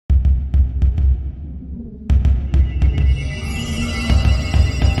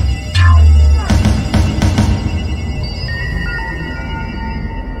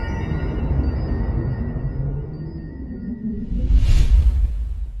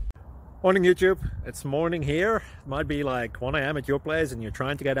Morning YouTube, it's morning here. It might be like 1 a.m. at your place and you're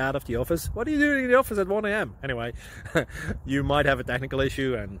trying to get out of the office. What are you doing in the office at 1 a.m.? Anyway, you might have a technical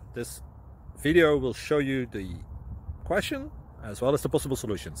issue and this video will show you the question as well as the possible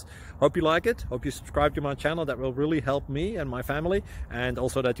solutions. Hope you like it, hope you subscribe to my channel. That will really help me and my family, and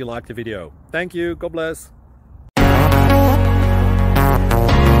also that you like the video. Thank you, God bless.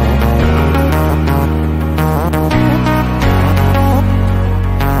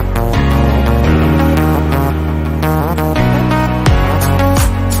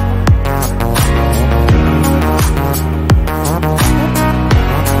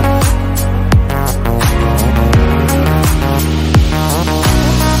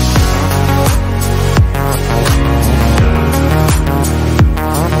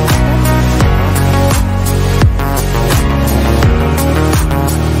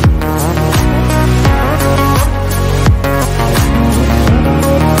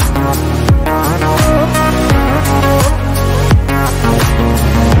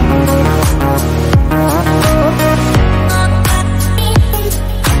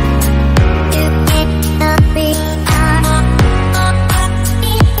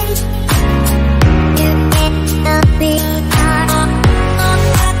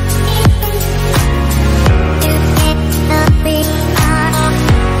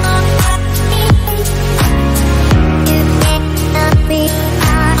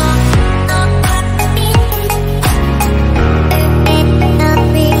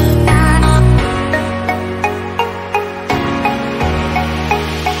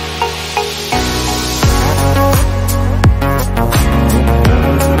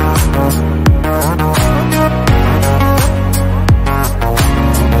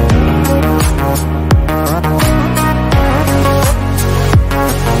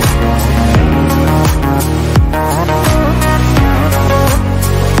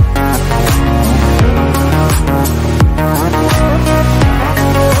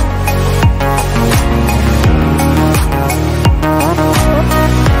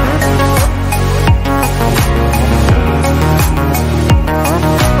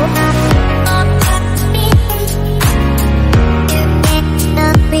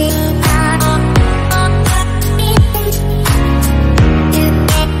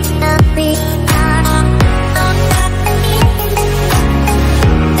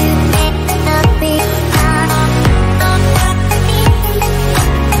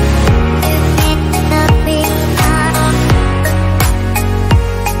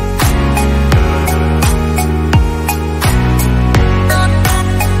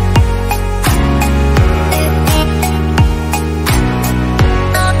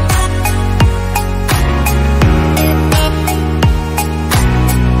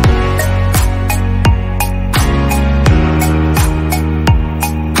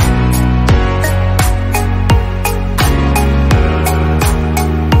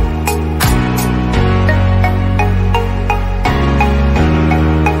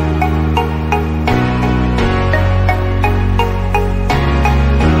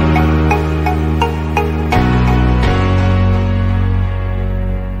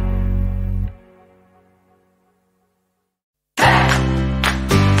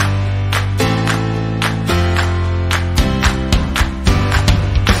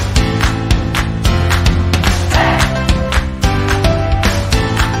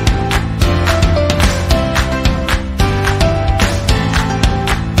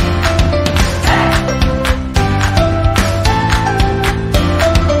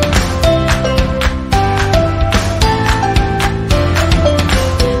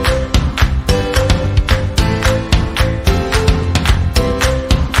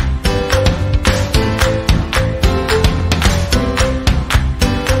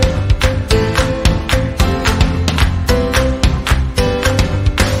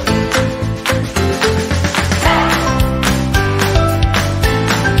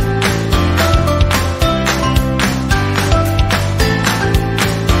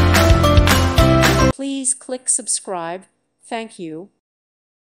 Please click subscribe. Thank you.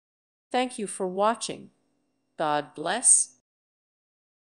 Thank you for watching. God bless.